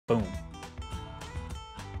Boom.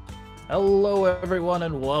 Hello, everyone,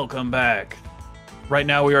 and welcome back. Right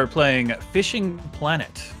now, we are playing Fishing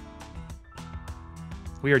Planet.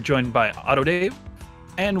 We are joined by Autodave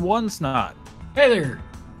and wonsnot. Hey there.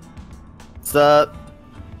 What's up?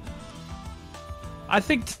 I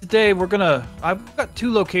think today we're gonna... I've got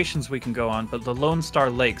two locations we can go on, but the Lone Star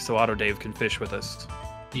Lake, so Autodave can fish with us.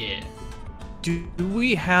 Yeah. Do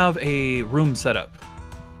we have a room set up?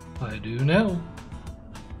 I do now.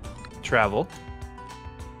 Travel.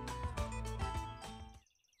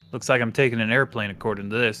 Looks like I'm taking an airplane according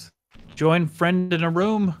to this. Join friend in a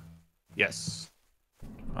room? Yes.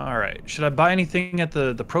 Alright. Should I buy anything at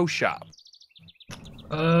the pro shop?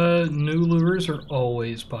 New lures are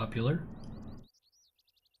always popular.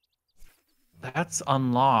 That's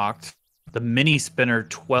unlocked. The mini spinner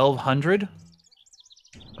 1200?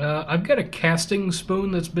 I've got a casting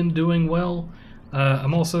spoon that's been doing well.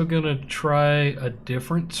 I'm also gonna try a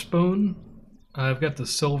different spoon. I've got the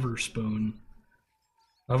silver spoon.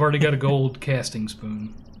 I've already got a gold casting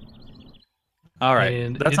spoon. Alright.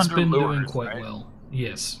 And That's it's under been lures, doing quite right? well.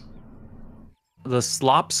 Yes. The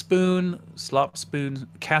slop spoon,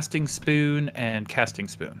 casting spoon, and casting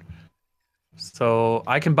spoon. So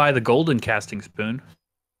I can buy the golden casting spoon.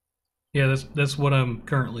 Yeah, that's what I'm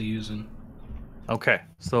currently using. Okay,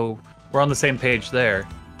 so we're on the same page there.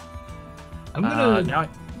 I'm gonna now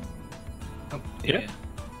yeah.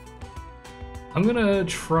 I'm gonna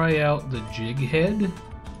try out the jig head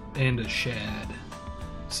and a shad.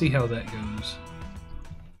 See how that goes.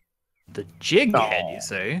 the jig head, you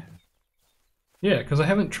say? Yeah, because I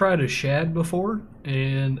haven't tried a shad before,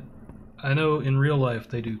 and I know in real life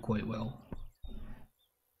they do quite well.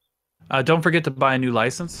 Don't forget to buy a new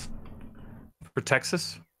license for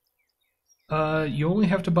Texas. You only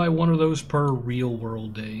have to buy one of those per real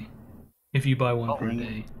world day. If you buy one per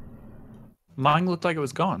day. Mine looked like it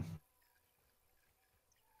was gone.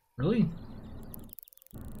 Really?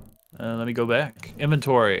 Let me go back.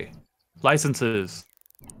 Inventory. Licenses.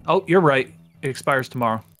 Oh, you're right. It expires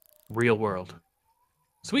tomorrow. Real world.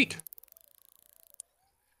 Sweet.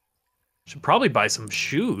 Should probably buy some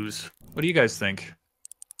shoes. What do you guys think?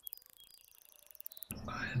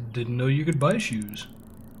 I didn't know you could buy shoes.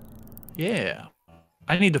 Yeah.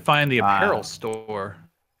 I need to find the apparel store.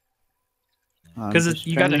 Because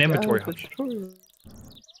you got an inventory hunch.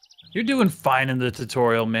 You're doing fine in the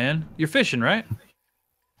tutorial, man. You're fishing, right?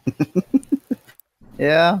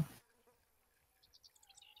 Yeah.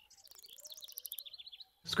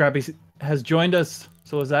 Scrappy has joined us.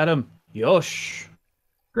 So is Adam. Yosh.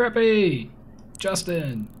 Scrappy!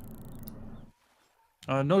 Justin!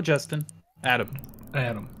 No, Justin. Adam.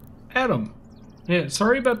 Adam! Yeah,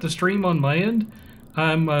 sorry about the stream on my end.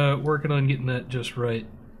 I'm working on getting that just right.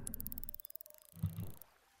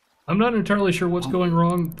 I'm not entirely sure what's going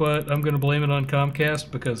wrong, but I'm going to blame it on Comcast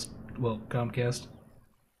because, well, Comcast.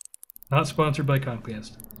 Not sponsored by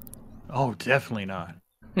Comcast. Oh, definitely not.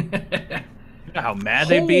 You know how mad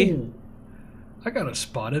they'd be? Oh, I got a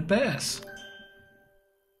spotted bass.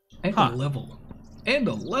 And Huh. a level. And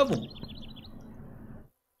a level.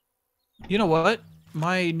 You know what?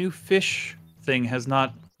 My new fish thing has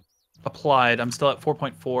not applied. I'm still at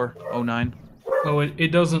 4.409. Oh,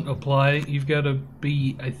 it doesn't apply. You've got to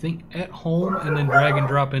be, I think, at home and then drag and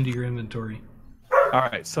drop into your inventory. All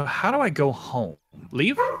right, so how do I go home?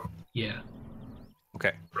 Leave? Yeah.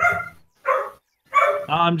 Okay.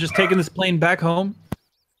 I'm just taking this plane back home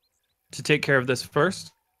to take care of this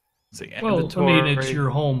first. Let's see, Well, inventory. I mean, it's your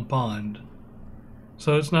home pond.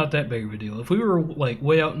 So it's not that big of a deal. If we were, like,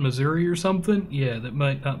 way out in Missouri or something, yeah, that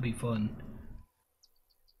might not be fun.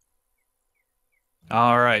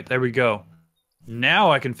 All right, there we go.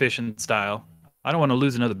 Now I can fish in style. I don't want to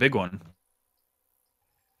lose another big one.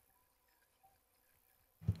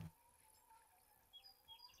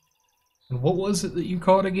 And what was it that you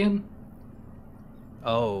caught again?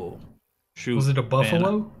 Oh, shoot. Was it a man.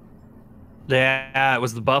 buffalo? Yeah, it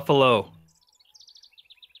was the buffalo.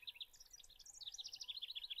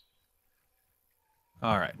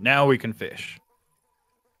 All right, now we can fish.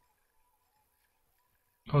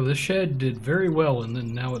 Oh, this shed did very well, and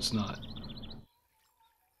then now it's not.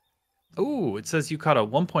 Ooh, it says you caught a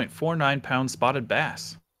 1.49 pound spotted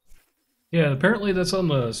bass. Yeah, apparently that's on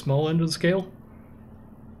the small end of the scale.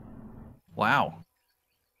 Wow.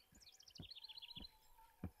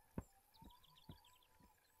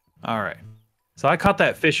 All right. So I caught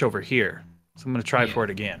that fish over here. So I'm going to try Yeah. for it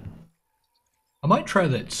again. I might try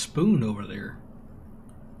that spoon over there.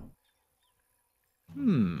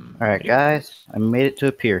 Alright, guys. I made it to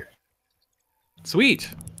a pier. Sweet.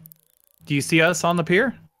 Do you see us on the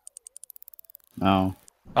pier? No.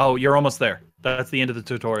 Oh, you're almost there. That's the end of the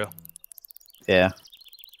tutorial. Yeah.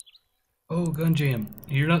 Oh, Gunjamed.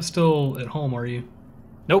 You're not still at home, are you?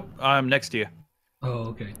 Nope, I'm next to you. Oh,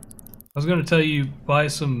 okay. I was going to tell you, buy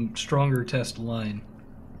some stronger test line.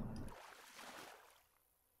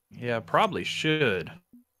 Yeah, probably should.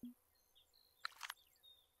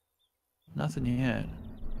 Nothing yet.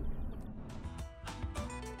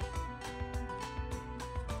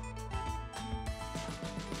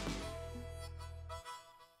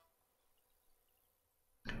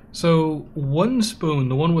 So, one spoon,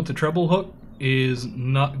 the one with the treble hook, is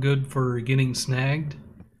not good for getting snagged.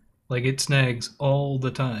 Like, it snags all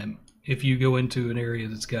the time if you go into an area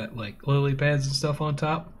that's got, like, lily pads and stuff on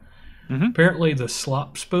top. Apparently, the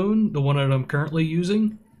slop spoon, the one that I'm currently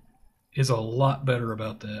using, is a lot better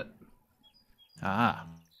about that. Ah.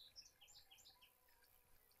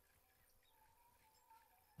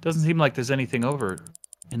 Doesn't seem like there's anything over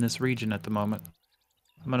in this region at the moment.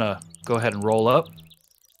 I'm gonna go ahead and roll up.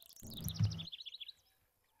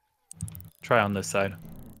 Try on this side.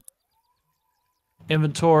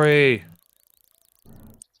 Inventory.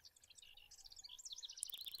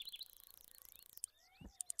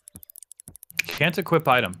 Can't equip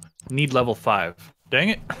item. Need level 5. Dang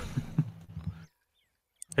it.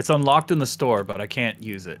 It's unlocked in the store, but I can't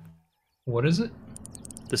use it. What is it?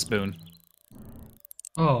 The spoon.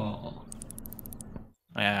 Oh.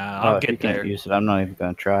 Yeah, I'll If you get there. can't use it, I'm not even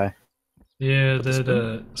gonna try. Yeah, With the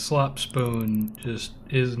that slop spoon just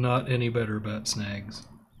is not any better about snags.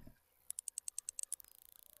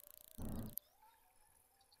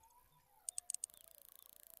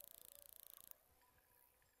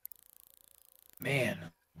 Man,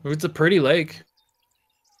 it's a pretty lake.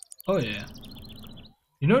 Oh yeah.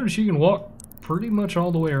 You notice you can walk pretty much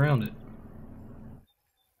all the way around it.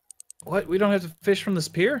 What? We don't have to fish from this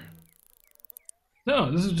pier?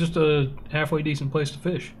 No, this is just a halfway decent place to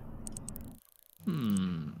fish.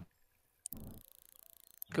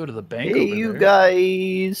 Go to the bank Hey, over you there.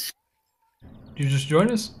 guys! Did you just join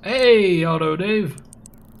us? Hey, Auto Dave.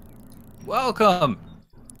 Welcome.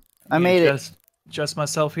 I made it. Just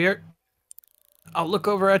myself here. I'll look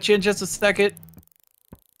over at you in just a second.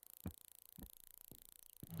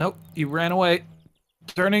 Nope, you ran away.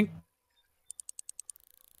 Turning.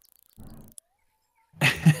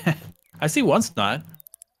 I see wonsnot.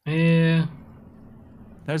 Yeah.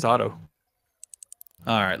 There's Otto.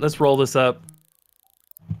 Alright, let's roll this up.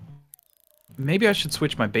 Maybe I should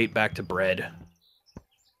switch my bait back to bread.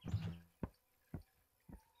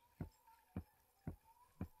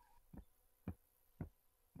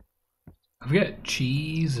 I've got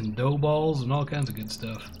cheese and dough balls and all kinds of good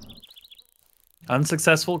stuff.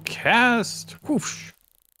 Unsuccessful cast. Whoosh.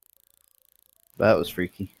 That was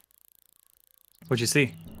freaky. What'd you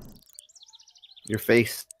see? Your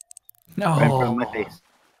face. No. Right in front of my face.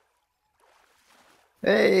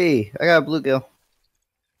 Hey, I got a bluegill.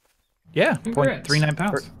 Yeah, Congrats. 0.39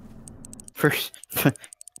 pounds.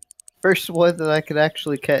 First one that I could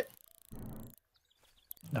actually catch.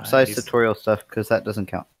 Besides Nice. tutorial stuff, because that doesn't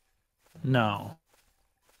count. No.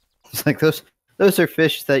 It's like those are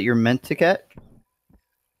fish that you're meant to catch.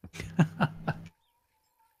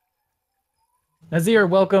 Nazir,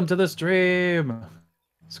 welcome to the stream.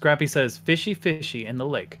 Scrappy says, fishy, fishy in the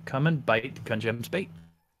lake. Come and bite Gunjamed's bait.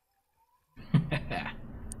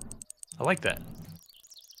 I like that.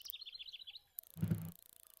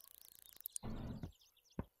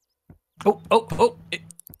 Oh.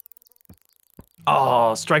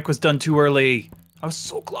 Oh, strike was done too early. I was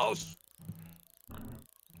so close.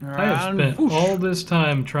 I have spent all this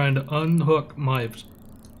time trying to unhook my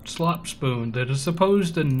slop spoon that is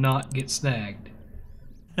supposed to not get snagged.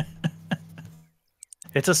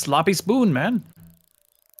 It's a sloppy spoon, man.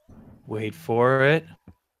 Wait for it.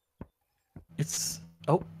 It's...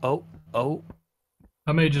 Oh.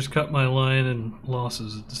 I may just cut my line and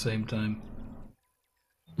losses at the same time.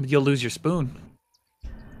 You'll lose your spoon.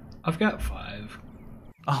 I've got 5.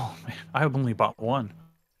 Oh, man. I only bought 1.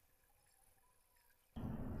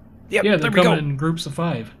 Yep, Yeah, there they're we go. coming in groups of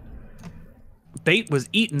 5. Bait was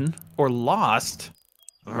eaten or lost.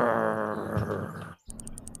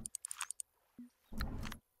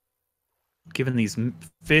 Giving these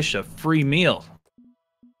fish a free meal.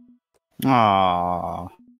 Aww.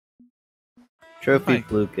 Trophy Hi.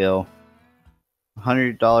 bluegill.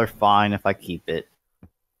 $100 fine if I keep it.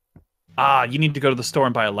 Ah, you need to go to the store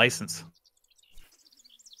and buy a license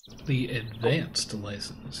The advanced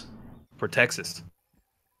license. for Texas.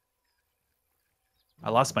 I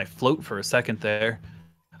lost my float for a second there.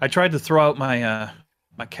 I tried to throw out my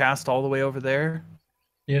my cast all the way over there,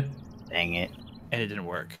 Yeah. Dang it. and it didn't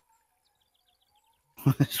work.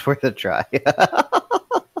 It's worth a try.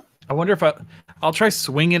 I wonder if I'll try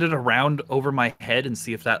swinging it around over my head and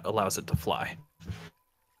see if that allows it to fly.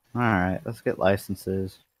 Alright, let's get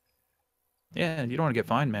licenses. Yeah, you don't want to get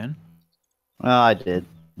fined, man. Well, I did.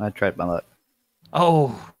 I tried my luck.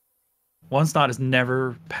 Oh, wonsnot has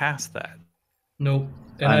never passed that. Nope.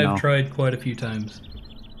 And I know. I've tried quite a few times.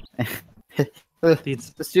 The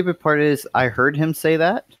stupid part is, I heard him say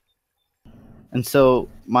that, and so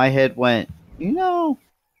my head went, no,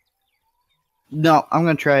 I'm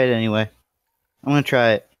gonna try it anyway. I'm gonna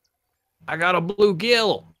try it. I got a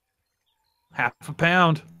bluegill. Half a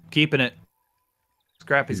pound. Keeping it.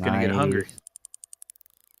 Scrappy's gonna get hungry.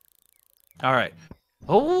 All right.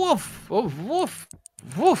 Oh, woof, woof, woof,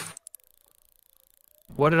 woof.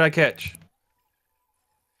 What did I catch?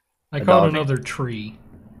 I A caught dog. another tree.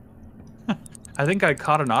 I think I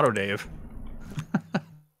caught an Autodave.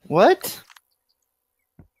 What?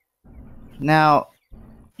 Now,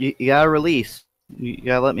 you gotta release. You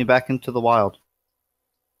gotta let me back into the wild.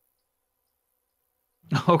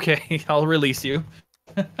 Okay, I'll release you.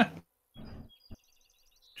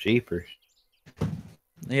 Jeepers.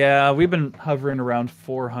 Yeah, we've been hovering around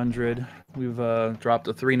 400. We've dropped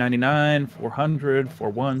to 399, 400,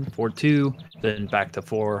 41, 42, then back to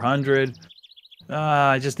 400.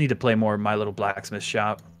 I just need to play more My Little Blacksmith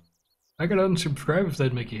Shop. I could unsubscribe if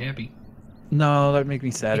that'd make you happy. No, that'd make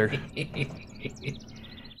me sadder.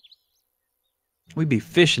 We'd be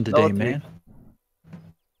fishing today, Level 3. man.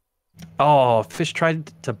 Oh, fish tried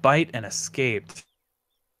to bite and escaped.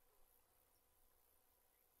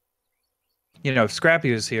 You know, if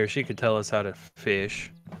Scrappy was here, she could tell us how to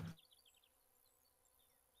fish.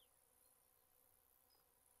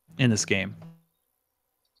 In this game.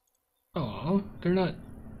 Oh,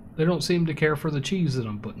 they don't seem to care for the cheese that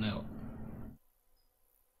I'm putting out.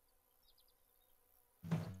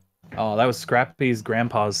 Oh, that was Scrappy's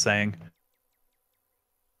grandpa's saying.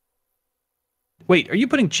 Wait, are you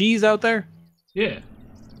putting cheese out there? Yeah.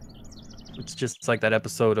 It's just like that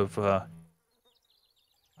episode of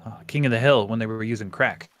King of the Hill when they were using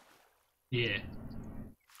crack. Yeah.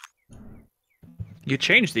 You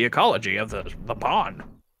changed the ecology of the pond.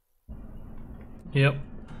 Yep.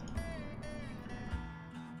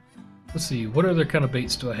 Let's see, what other kind of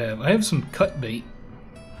baits do I have? I have some cut bait.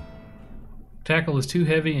 Tackle is too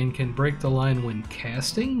heavy and can break the line when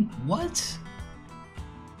casting? What?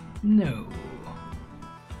 No.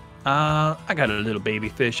 I got a little baby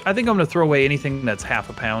fish. I think I'm gonna throw away anything that's half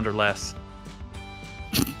a pound or less.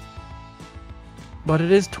 But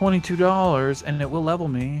it is $22 and it will level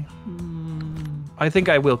me. I think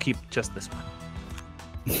I will keep just this one.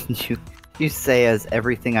 You say as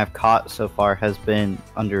everything I've caught so far has been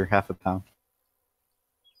under half a pound.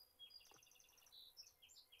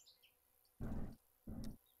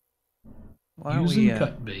 Why don't Using we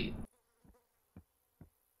cut bait.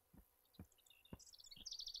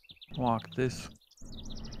 walk this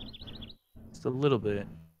just a little bit?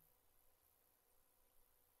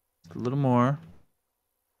 Just a little more.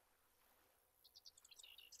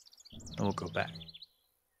 And we'll go back.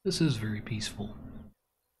 This is very peaceful.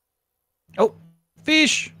 Oh,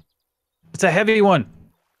 fish! It's a heavy one.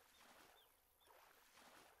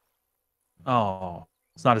 Oh,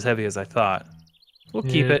 it's not as heavy as I thought. We'll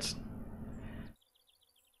keep it.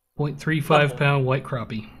 0.35 pound white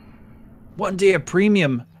crappie. 1 day of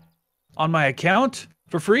premium on my account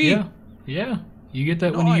for free. Yeah, yeah. You get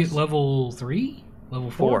that when you get Nice. level 3? Level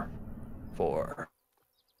 4? 4.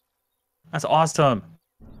 That's awesome.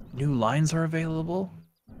 New lines are available.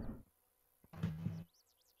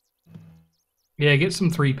 Yeah, get some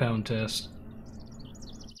 3-pound test.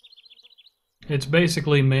 It's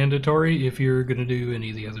basically mandatory if you're going to do any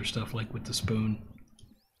of the other stuff, like with the spoon.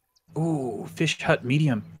 Ooh, Fish Hut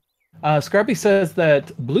medium. Scrappy says that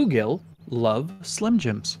bluegill love Slim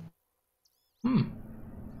Jims.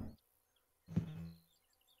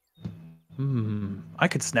 I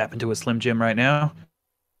could snap into a Slim Jim right now.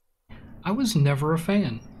 I was never a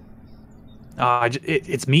fan.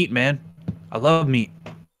 It's meat, man. I love meat.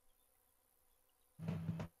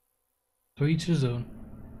 To each his own.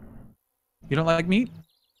 You don't like meat?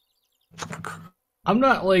 I'm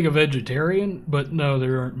not like a vegetarian, but no,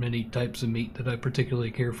 there aren't many types of meat that I particularly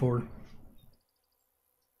care for.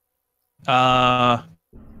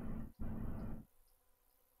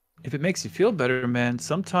 If it makes you feel better, man,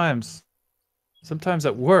 sometimes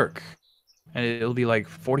at work, and it'll be like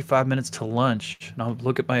 45 minutes to lunch, and I'll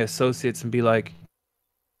look at my associates and be like,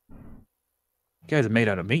 "You guys are made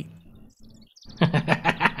out of meat."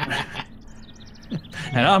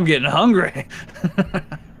 And I'm getting hungry.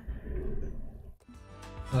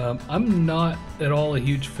 I'm not at all a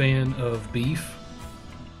huge fan of beef.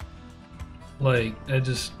 Like,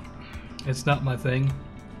 It's not my thing.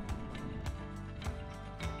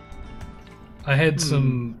 I had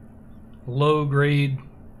some low-grade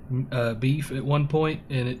beef at one point,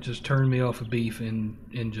 and it just turned me off of beef in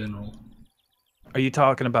general. Are you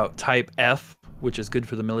talking about type F, which is good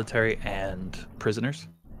for the military and prisoners?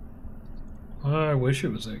 I wish it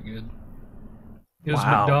was that good. It was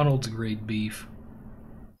Wow. McDonald's grade beef.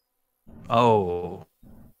 Oh.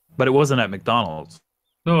 But it wasn't at McDonald's.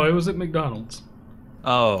 No, it was at McDonald's.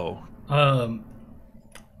 Oh.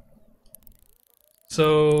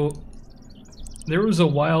 So there was a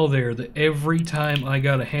while there that every time I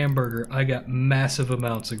got a hamburger, I got massive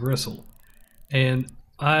amounts of gristle. And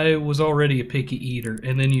I was already a picky eater,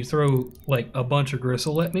 and then you throw like a bunch of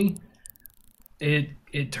gristle at me,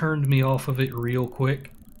 it turned me off of it real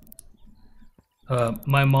quick.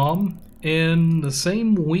 My mom, in the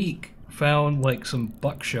same week, found like some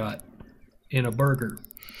buckshot in a burger.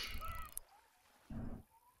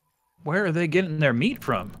 Where are they getting their meat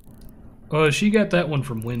from? She got that one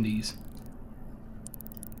from Wendy's.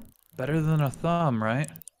 Better than a thumb, right?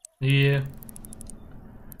 Yeah.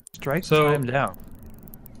 Strike So- time down.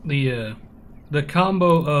 The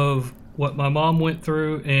combo of what my mom went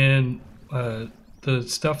through and the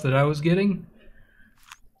stuff that I was getting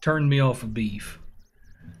turned me off of beef.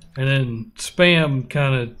 And then Spam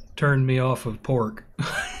kind of turned me off of pork.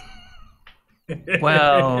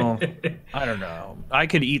 Well, I don't know. I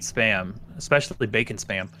could eat Spam, especially bacon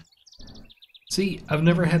Spam. See, I've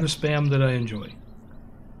never had a Spam that I enjoy.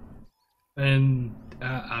 And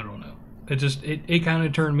I don't know. It kind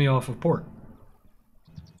of turned me off of pork.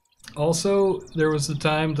 Also, there was the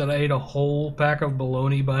time that I ate a whole pack of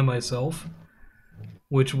bologna by myself,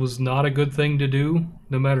 which was not a good thing to do,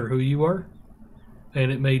 no matter who you are.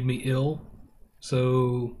 And it made me ill.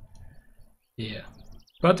 So, yeah.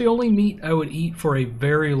 About the only meat I would eat for a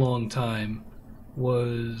very long time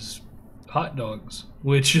was hot dogs.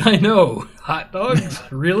 Which I know, hot dogs?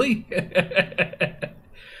 Really?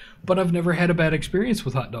 But I've never had a bad experience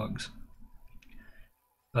with hot dogs.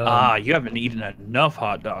 You haven't eaten enough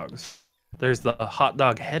hot dogs. There's the hot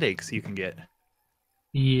dog headaches you can get.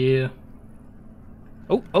 Yeah.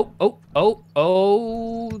 Oh,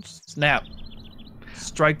 snap.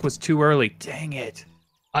 Strike was too early. Dang it.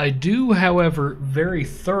 I do, however, very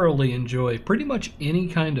thoroughly enjoy pretty much any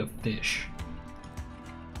kind of fish.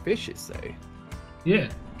 Fish, you say? Yeah.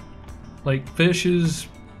 Like, fish is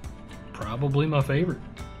probably my favorite.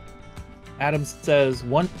 Adam says,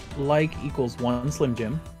 1 like equals 1 Slim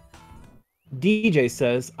Jim. DJ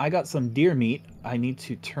says, I got some deer meat I need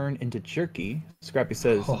to turn into jerky. Scrappy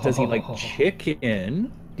says, does he like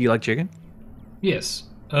chicken? Do you like chicken? Yes.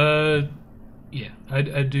 Yeah, I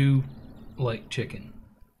do like chicken.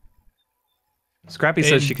 Scrappy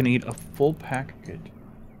says she can eat a full package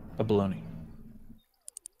of bologna.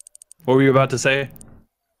 What were you about to say?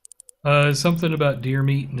 Something about deer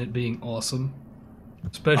meat and it being awesome.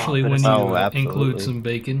 Especially when Venison. you include some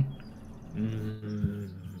bacon.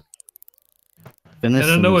 Venison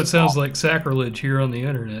And I know it is sounds awesome. like sacrilege here on the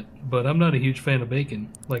internet, but I'm not a huge fan of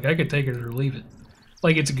bacon. Like, I could take it or leave it.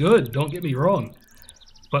 Like, it's good, don't get me wrong.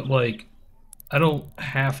 But, like, I don't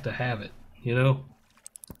have to have it, you know?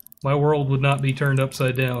 My world would not be turned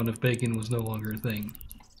upside down if bacon was no longer a thing.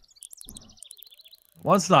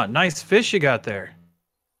 Wonsnot, nice fish you got there.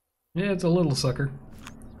 Yeah, it's a little sucker.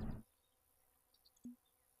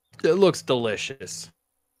 It looks delicious.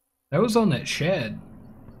 That was on that shad.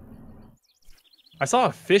 I saw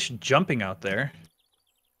a fish jumping out there.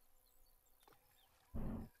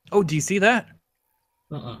 Oh, do you see that?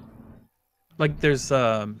 Uh-uh. Like there's,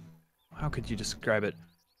 how could you describe it?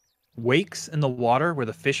 Wakes in the water where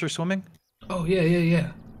the fish are swimming? Oh,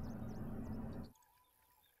 yeah.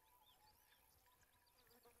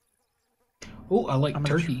 Oh, I like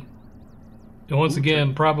turkey. And once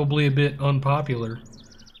again, probably a bit unpopular,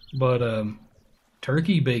 but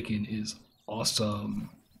turkey bacon is awesome.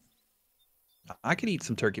 I could eat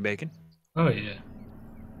some turkey bacon. Oh, yeah.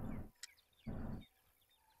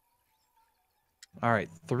 All right,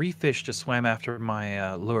 3 fish just swam after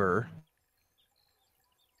my lure.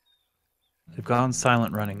 They've gone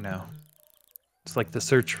silent running now. It's like the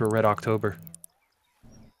search for Red October.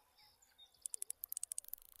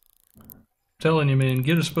 Telling you, man,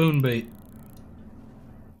 get a spoon bait.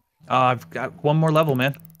 I've got 1 more level,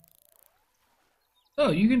 man.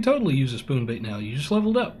 Oh, you can totally use a spoon bait now. You just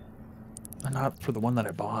leveled up. Not for the one that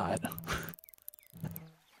I bought.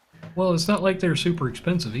 Well, it's not like they're super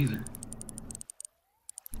expensive either.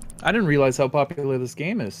 I didn't realize how popular this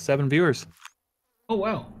game is. 7 viewers. Oh,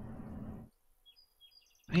 wow.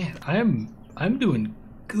 Man, I'm doing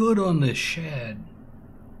good on this shad.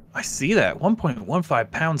 I see that.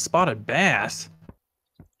 1.15 pound spotted bass.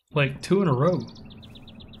 Like 2 in a row.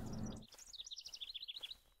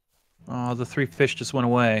 Oh, the 3 fish just went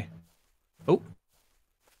away. Oh.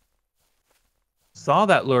 Saw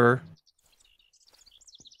that lure.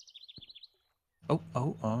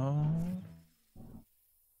 Oh.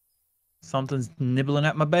 Something's nibbling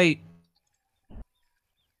at my bait.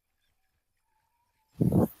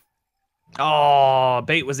 Oh,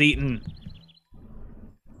 bait was eaten.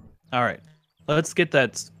 All right. Let's get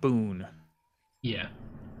that spoon. Yeah.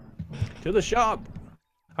 To the shop.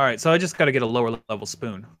 All right, so I just got to get a lower level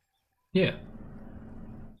spoon. Yeah.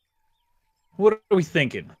 What are we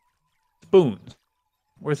thinking? Spoons.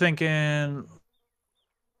 We're thinking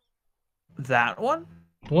that one?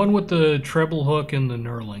 One with the treble hook and the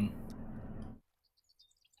knurling.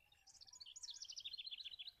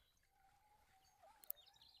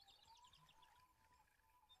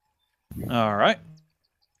 All right.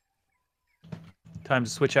 Time to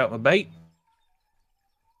switch out my bait.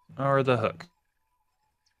 Or the hook.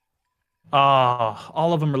 Ah,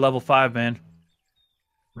 all of them are level 5, man.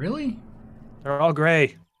 Really? They're all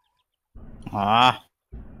gray. Ah,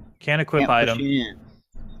 Can't equip can't push item. in.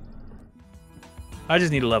 I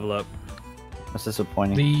just need to level up. That's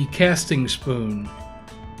disappointing. The casting spoon.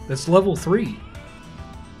 That's level 3.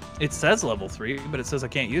 It says level 3, but it says I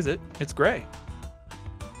can't use it. It's gray.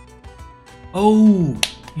 Oh,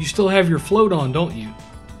 you still have your float on, don't you?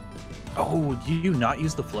 Oh, do you not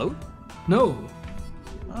use the float? No.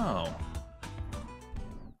 Oh.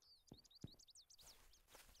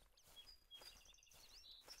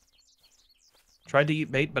 Tried to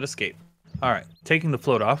eat bait, but escaped. All right, taking the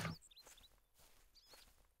float off.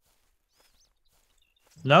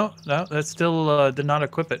 No, that still did not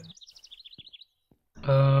equip it.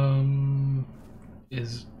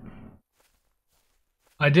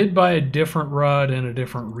 I did buy a different rod and a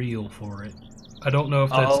different reel for it. I don't know if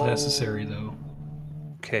that's necessary though.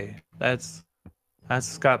 Okay, that's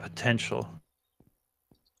got potential.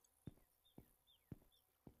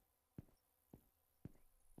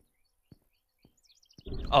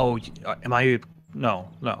 Oh, am I? No.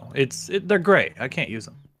 They're gray. I can't use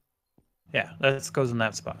them. Yeah, that goes in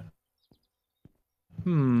that spot.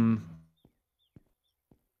 2-pound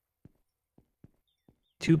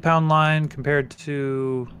line compared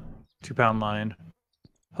to 2-pound line.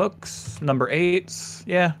 Hooks, number 8s.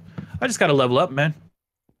 Yeah, I just gotta level up, man.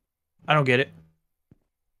 I don't get it.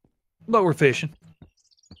 But we're fishing.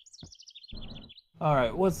 All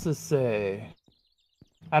right, what's this say?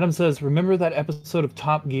 Adam says, remember that episode of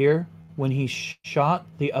Top Gear when he shot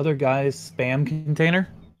the other guy's spam container?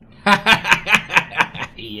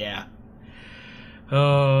 Yeah.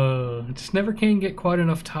 Just never can get quite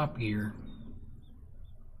enough Top Gear.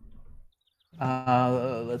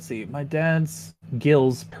 Let's see. My dad's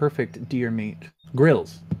gills perfect deer meat.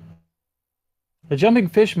 Grills. The jumping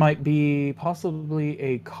fish might be possibly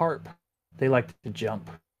a carp. They like to jump.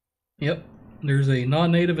 Yep. There's a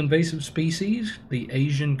non-native invasive species, the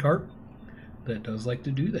Asian carp, that does like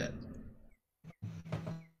to do that.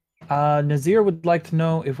 Nazir would like to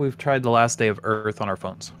know if we've tried The Last Day of Earth on our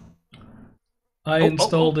phones. I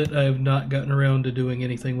installed it. I have not gotten around to doing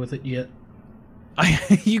anything with it yet.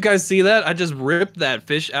 You guys see that? I just ripped that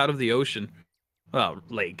fish out of the ocean. Well,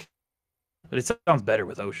 lake. But it sounds better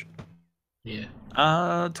with ocean. Yeah.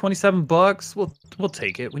 $27. We'll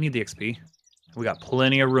take it. We need the XP. We got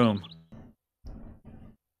plenty of room.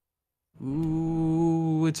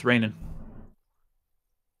 Ooh, it's raining.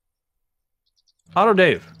 Auto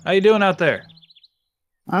Dave, how you doing out there?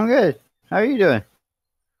 I'm good. How are you doing?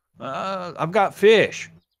 I've got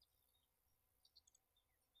fish.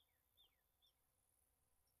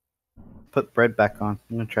 Put bread back on.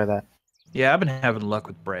 I'm gonna try that. Yeah, I've been having luck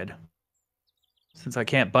with bread. Since I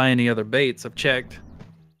can't buy any other baits, I've checked.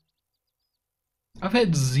 I've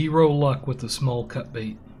had 0 luck with the small cut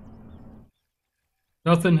bait.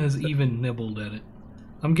 Nothing has even nibbled at it.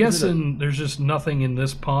 I'm guessing there's just nothing in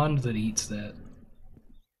this pond that eats that.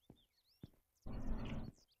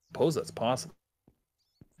 Suppose that's possible.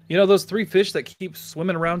 You know those 3 fish that keep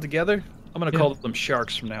swimming around together? I'm gonna call them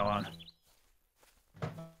sharks from now on.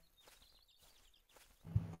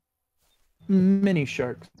 Mini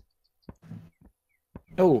sharks.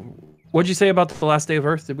 Oh, what'd you say about The Last Day of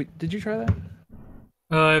Earth? Did you try that?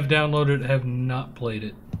 I've downloaded it, have not played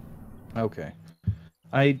it. Okay.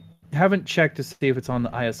 I haven't checked to see if it's on the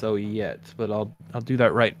ISO yet, but I'll do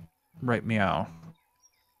that right meow.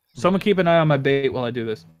 So I'm gonna keep an eye on my bait while I do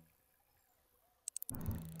this.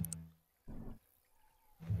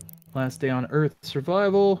 Last Day on Earth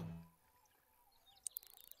survival.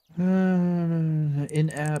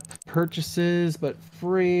 In-app purchases, but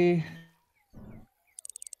free.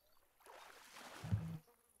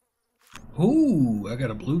 Ooh, I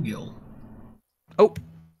got a bluegill. Oh.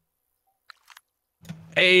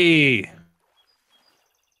 Hey.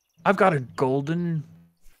 I've got a golden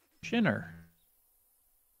shinner.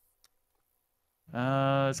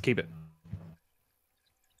 Let's keep it.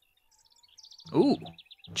 Ooh.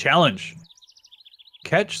 Challenge.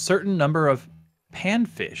 Catch certain number of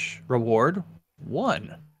panfish. Reward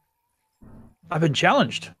 1. I've been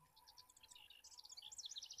challenged.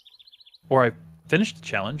 Or I finished the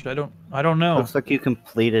challenge. I don't know. Looks like you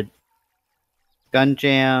completed.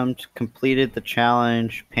 Gunjamed, completed the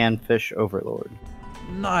challenge, Panfish Overlord.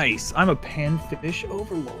 Nice. I'm a panfish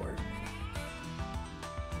overlord.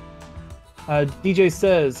 DJ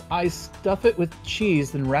says, I stuff it with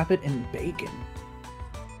cheese, then wrap it in bacon.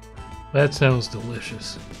 That sounds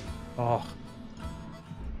delicious. Oh.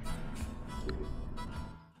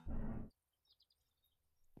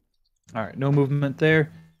 All right, no movement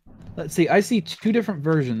there. Let's see. I see 2 different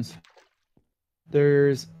versions.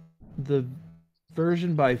 There's the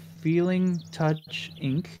version by Feeling Touch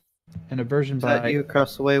Inc. and a version Is by that you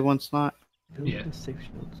across the way, wonsnot? Yeah. Safe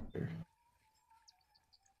shields here.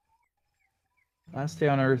 Last Day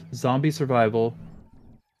on Earth, Zombie Survival.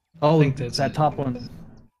 Oh, think that's that it. top one.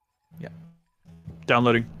 Yeah.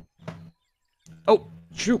 Downloading. Oh,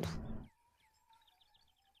 shoot.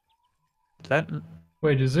 Is that?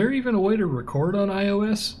 Wait, is there even a way to record on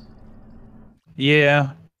iOS?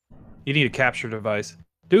 Yeah. You need a capture device.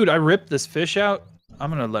 Dude, I ripped this fish out. I'm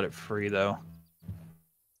gonna let it free though.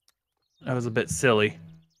 That was a bit silly.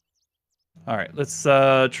 All right, let's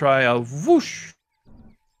try a whoosh.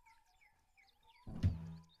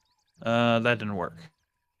 That didn't work.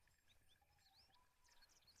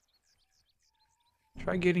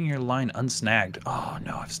 Try getting your line unsnagged. Oh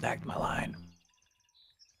no, I've snagged my line.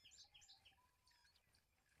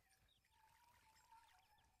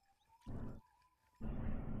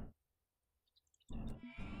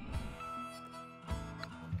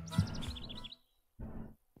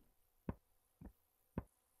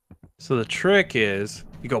 So the trick is,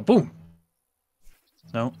 you go boom.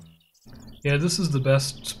 No. Yeah, this is the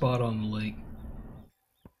best spot on the lake.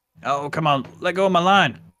 Oh, come on. Let go of my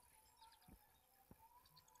line.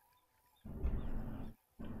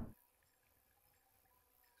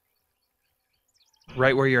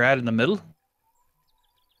 Right where you're at in the middle?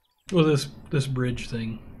 Well, this bridge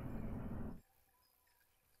thing.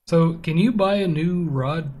 So, can you buy a new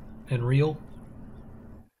rod and reel?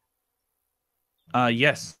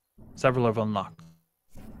 Yes. Several have unlocked.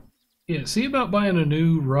 Yeah, see about buying a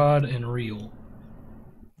new rod and reel.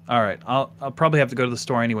 All right. I'll probably have to go to the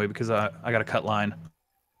store anyway because I got to cut line.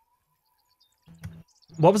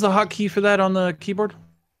 What was the hotkey for that on the keyboard?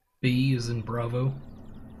 B is in Bravo.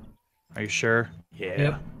 Are you sure? Yeah.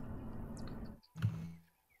 Yep.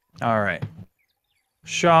 All right.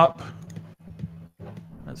 Shop.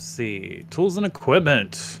 Let's see. Tools and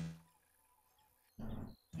equipment.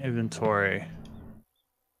 Inventory.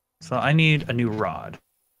 So I need a new rod.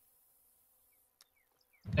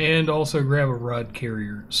 And also grab a rod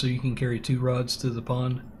carrier so you can carry 2 rods to the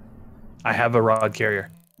pond. I have a rod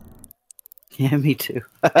carrier. Yeah, me too.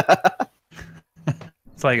 It's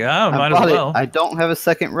like, oh, I might as bought it. well. I don't have a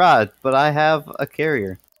second rod, but I have a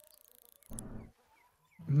carrier.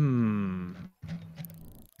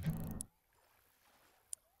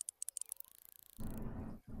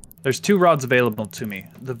 There's 2 rods available to me.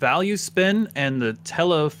 The Value Spin and the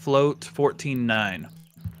Telefloat 14.9.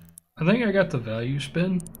 I think I got the value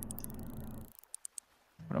spin.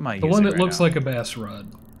 What am I The using one that right looks now? like a bass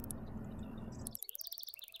rod.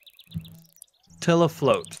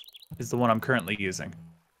 Telefloat is the one I'm currently using.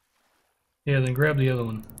 Yeah, then grab the other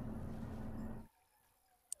one.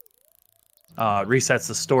 It resets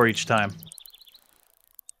the store each time.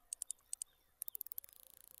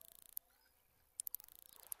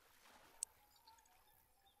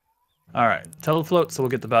 All right, Telefloat, so we'll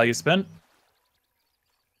get the value spin.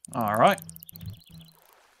 All right.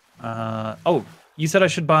 Oh, you said I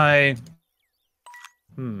should buy...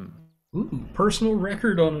 Ooh, personal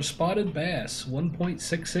record on a spotted bass,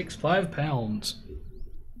 1.665 pounds.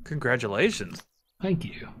 Congratulations. Thank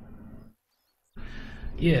you.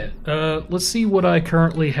 Yeah, let's see what I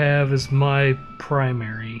currently have as my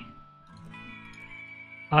primary.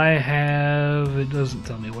 I have... It doesn't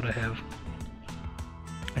tell me what I have.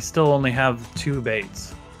 I still only have 2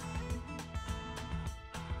 baits.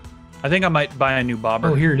 I think I might buy a new bobber.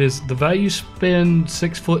 Oh, here it is. The value spin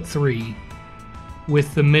 6'3"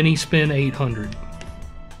 with the mini spin 800.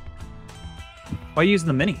 Why use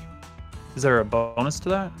the mini? Is there a bonus to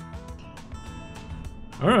that?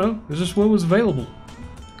 I don't know. It's just what was available.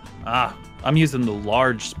 Ah, I'm using the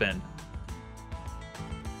large spin.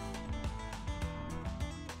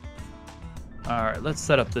 Alright, let's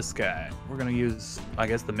set up this guy. We're gonna use, I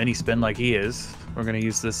guess, the mini spin like he is. We're gonna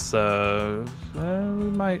use this, we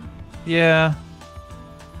might, yeah.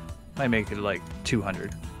 Might make it like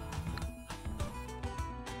 200.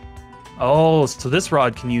 Oh, so this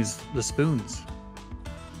rod can use the spoons.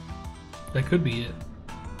 That could be it.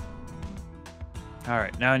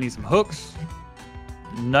 Alright, now I need some hooks.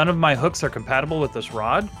 None of my hooks are compatible with this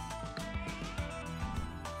rod.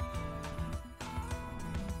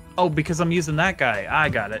 Oh, because I'm using that guy. I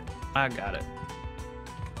got it. I got it.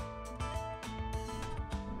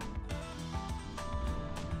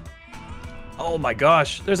 Oh my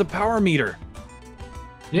gosh, there's a power meter.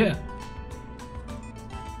 Yeah.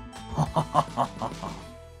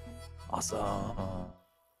 Awesome.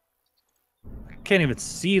 I can't even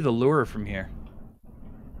see the lure from here.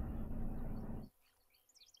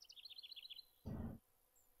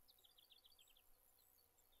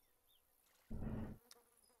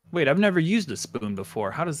 Wait, I've never used a spoon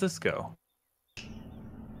before. How does this go?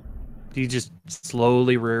 Do you just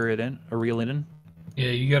slowly rear it in or reel it in? Yeah,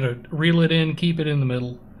 you gotta reel it in, keep it in the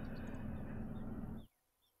middle.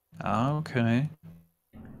 Okay.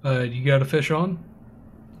 You got a fish on?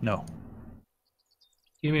 No.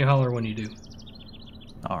 Give me a holler when you do.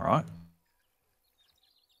 All right.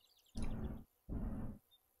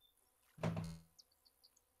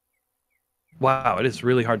 Wow, it is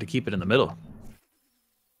really hard to keep it in the middle.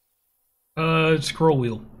 Scroll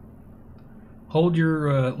wheel. Hold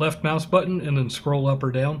your left mouse button and then scroll up or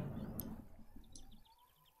down.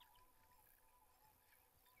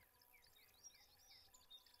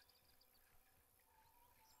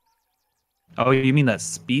 Oh, you mean that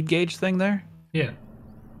speed gauge thing there? Yeah.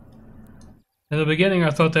 In the beginning, I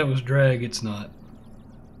thought that was drag. It's not.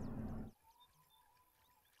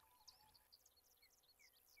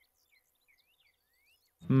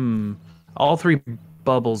 All three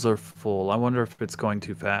bubbles are full. I wonder if it's going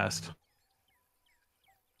too fast.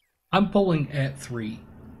 I'm pulling at 3.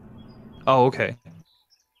 Oh, okay.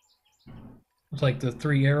 It's like the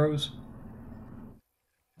 3 arrows.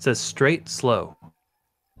 It says straight, slow.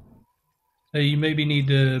 You maybe need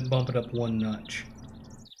to bump it up 1 notch.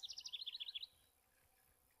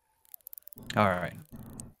 All right.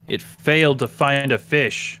 It failed to find a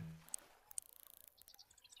fish.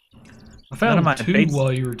 I found my 2 baits-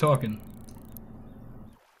 while you were talking.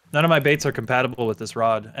 None of my baits are compatible with this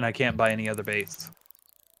rod, and I can't buy any other baits.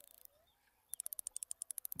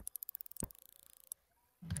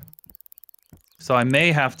 So I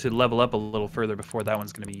may have to level up a little further before that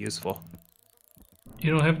one's going to be useful.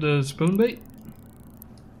 You don't have the spoon bait?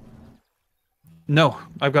 No,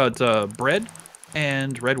 I've got bread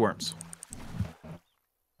and red worms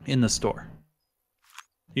in the store.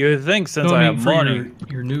 You would think since No, I mean have for money,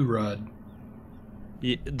 your new rod.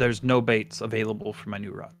 there's no baits available for my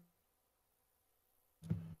new rod.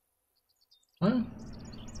 Huh?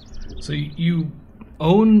 So you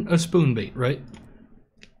own a spoon bait, right?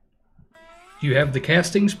 Do you have the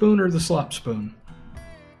casting spoon or the slop spoon?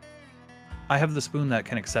 I have the spoon that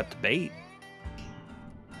can accept bait.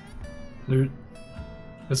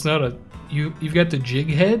 That's not a... You've got the jig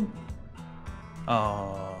head?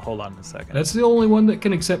 Oh, hold on a second. That's the only one that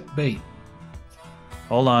can accept bait.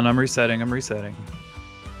 Hold on, I'm resetting.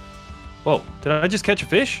 Whoa, did I just catch a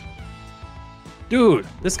fish? Dude,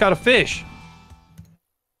 this got a fish.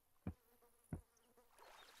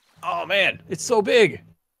 Oh man, it's so big.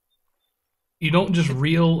 You don't just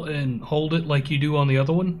reel and hold it like you do on the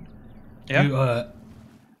other one. Yeah.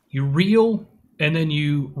 You reel and then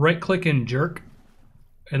you right click and jerk,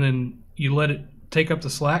 and then you let it take up the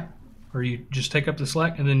slack, or you just take up the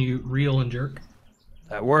slack and then you reel and jerk.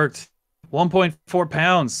 That worked. 1.4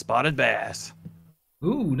 pounds, spotted bass.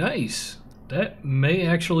 Ooh, nice. That may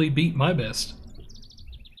actually beat my best.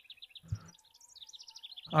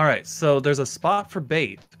 All right, so there's a spot for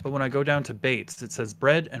bait, but when I go down to baits, it says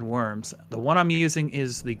bread and worms. The one I'm using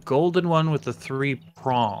is the golden one with the 3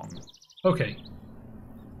 prong. Okay.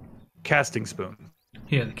 Casting spoon.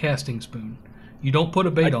 Yeah, the casting spoon. You don't put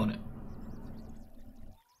a bait on it.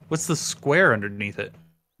 What's the square underneath it?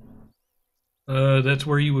 That's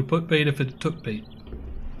where you would put bait if it took bait.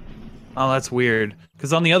 Oh, that's weird.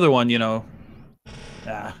 Because on the other one, you know...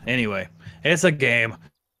 anyway. It's a game.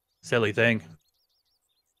 Silly thing.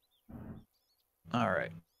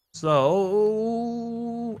 Alright.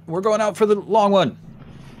 So... we're going out for the long one.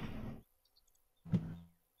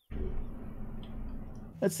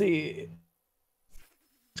 Let's see.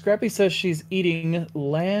 Scrappy says she's eating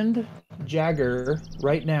land jagger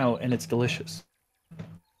right now, and it's delicious.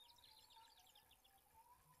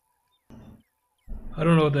 I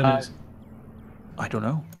don't know what that is. I don't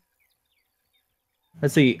know.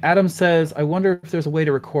 Let's see. Adam says, I wonder if there's a way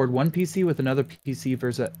to record one PC with another PC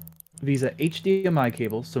via HDMI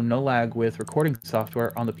cable, so no lag with recording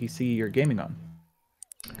software on the PC you're gaming on.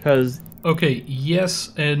 Because Okay,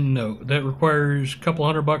 yes and no. That requires a couple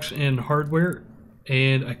 $100 in hardware,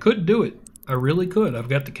 and I could do it. I really could. I've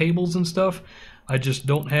got the cables and stuff. I just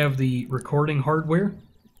don't have the recording hardware,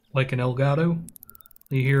 like an Elgato.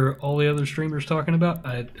 You hear all the other streamers talking about.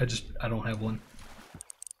 I don't have one.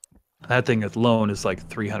 that thing alone is like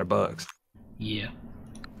 $300. Yeah.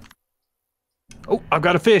 Oh, I've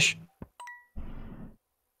got a fish.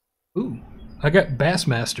 Ooh, I got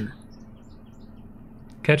Bassmaster.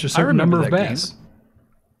 Catch a certain remember number of that bass.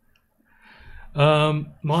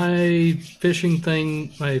 My fishing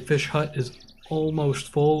thing, my fish hut is almost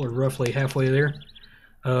full, or roughly halfway there.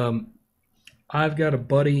 I've got a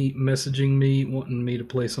buddy messaging me, wanting me to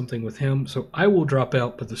play something with him, so I will drop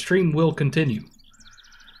out, but the stream will continue.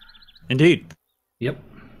 Indeed. Yep.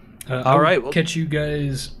 All right. Well, catch you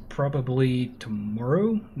guys probably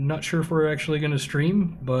tomorrow. Not sure if we're actually going to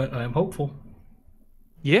stream, but I'm hopeful.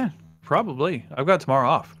 Yeah, probably. I've got tomorrow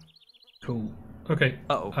off. Cool. Okay.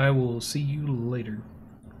 Uh-oh. I will see you later.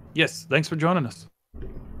 Yes, thanks for joining us.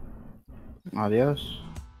 Adios.